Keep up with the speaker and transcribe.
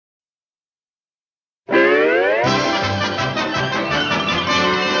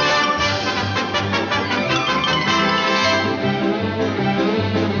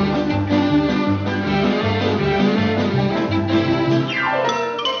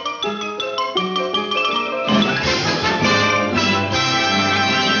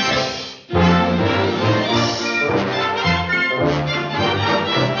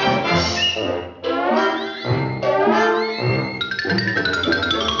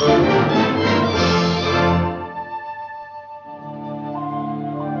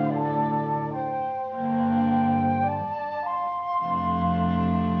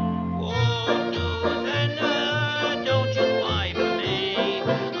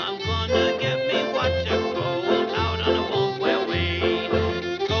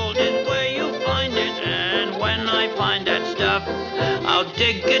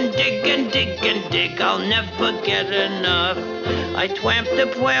dig and dig and dig and dig, I'll never get enough. I twamp the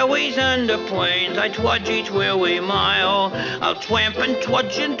prairies and the plains, I trudge each weary mile. I'll twamp and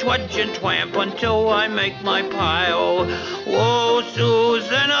trudge and trudge and twamp until I make my pile. Whoa,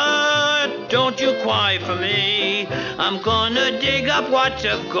 Susanna, don't you cry for me. I'm gonna dig up lots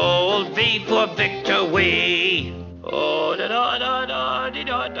of gold, V for victory. Oh, da da da da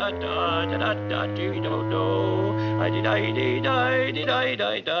da da da da da da do do. I did I did I did I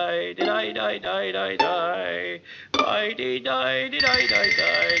die die did I die die die die. I did I did I die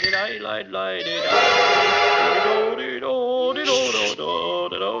die did I lie lie did I do do do do do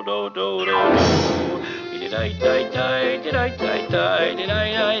do do do do. Did I die die did I die die did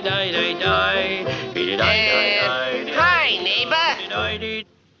I die die die die. Did I die die? Hi, neighbor. Did I did?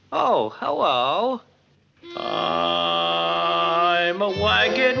 Oh, hello. I'm a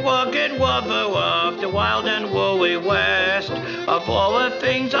wagged wubber of the wild and woolly west. Of all the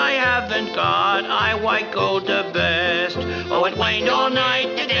things I haven't got, I white gold the best. Oh, it rained all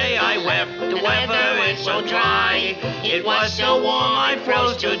night today, I wept. The weather is so dry. It was so warm, I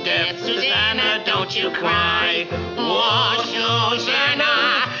froze to death. Susanna, don't you cry. Oh,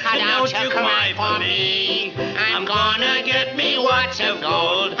 Susanna, don't you cry for me. I'm gonna get me lots of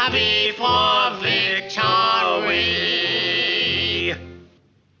gold before victory.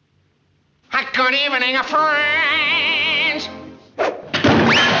 Good evening, friends.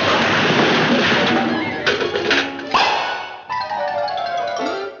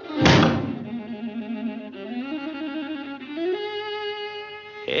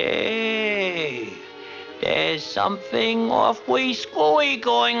 Hey, there's something awfully screwy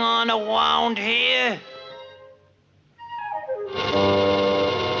going on around here.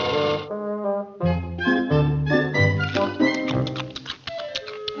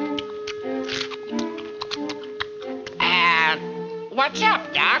 What's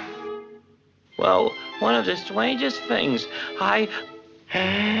up, Doc? Well, one of the strangest things, Hey,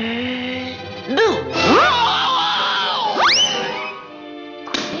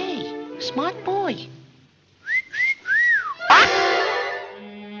 smart boy.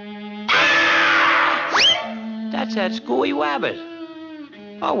 That's that screwy Wabbit.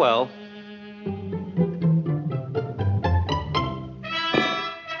 Oh, well.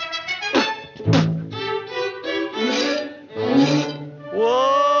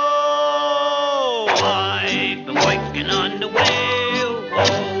 Whoa! I've been working on the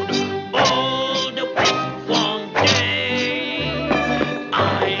railroad all the long day.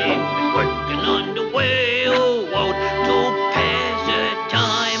 I've been working on the railroad to pass the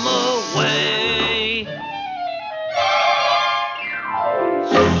time away.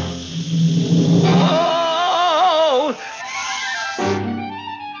 Whoa!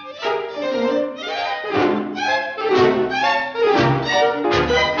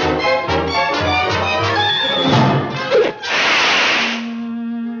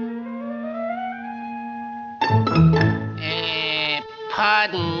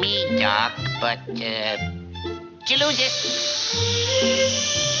 Pardon me, Doc, but, did you lose it?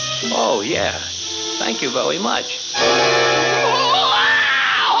 Oh, yeah. Thank you very much.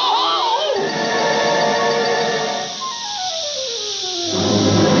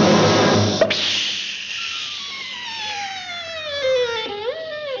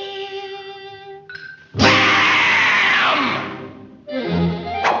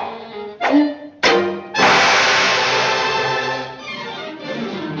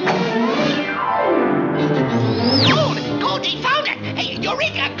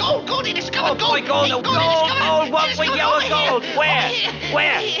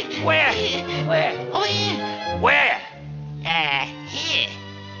 Where? Here.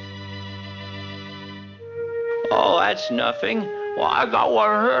 Oh, that's nothing. Well, I got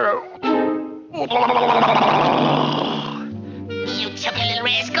one here. You took a little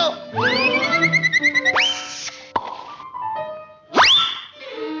rascal.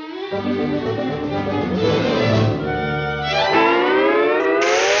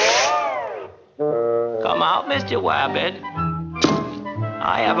 Come out, Mr. Wabbit.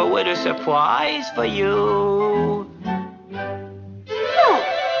 I have a little surprise for you.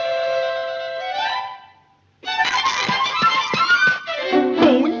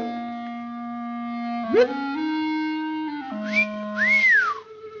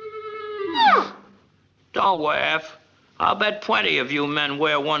 Don't laugh. I'll bet plenty of you men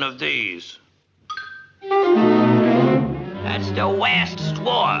wear one of these. That's the last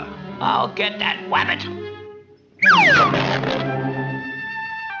straw. I'll get that Wabbit.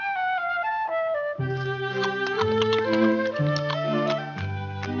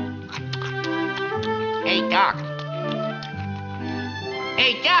 Hey, Doc.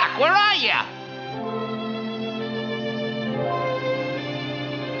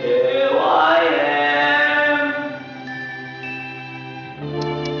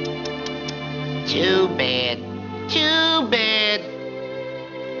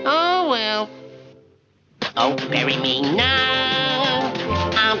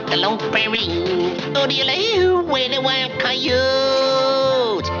 the Lone Prairie. Oh-de-oh-le-hoo, where the wild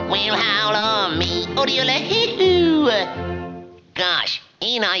coyotes will howl on me. Oh-de-oh-le-hoo. Gosh,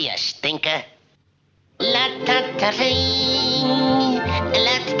 ain't I a stinker? La-ta-ta-ting,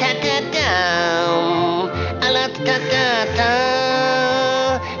 la-ta-ta-ta-dum, la-ta-ta-ta-ta,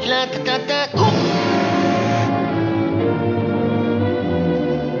 la-ta-ta-ta.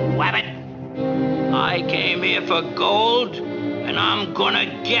 Wabbit, I came here for gold, and I'm gonna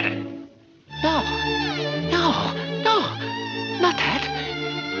get it. No, not that.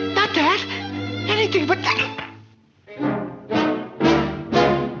 Not that. Anything but that.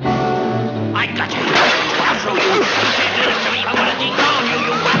 I got you. I'll show you. You can't do this to me. I'm gonna dethrone you,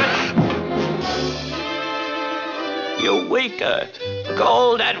 you wabbit. You weaker.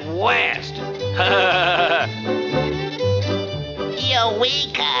 Gold at west. You're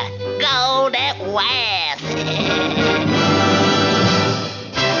weaker. Gold at west.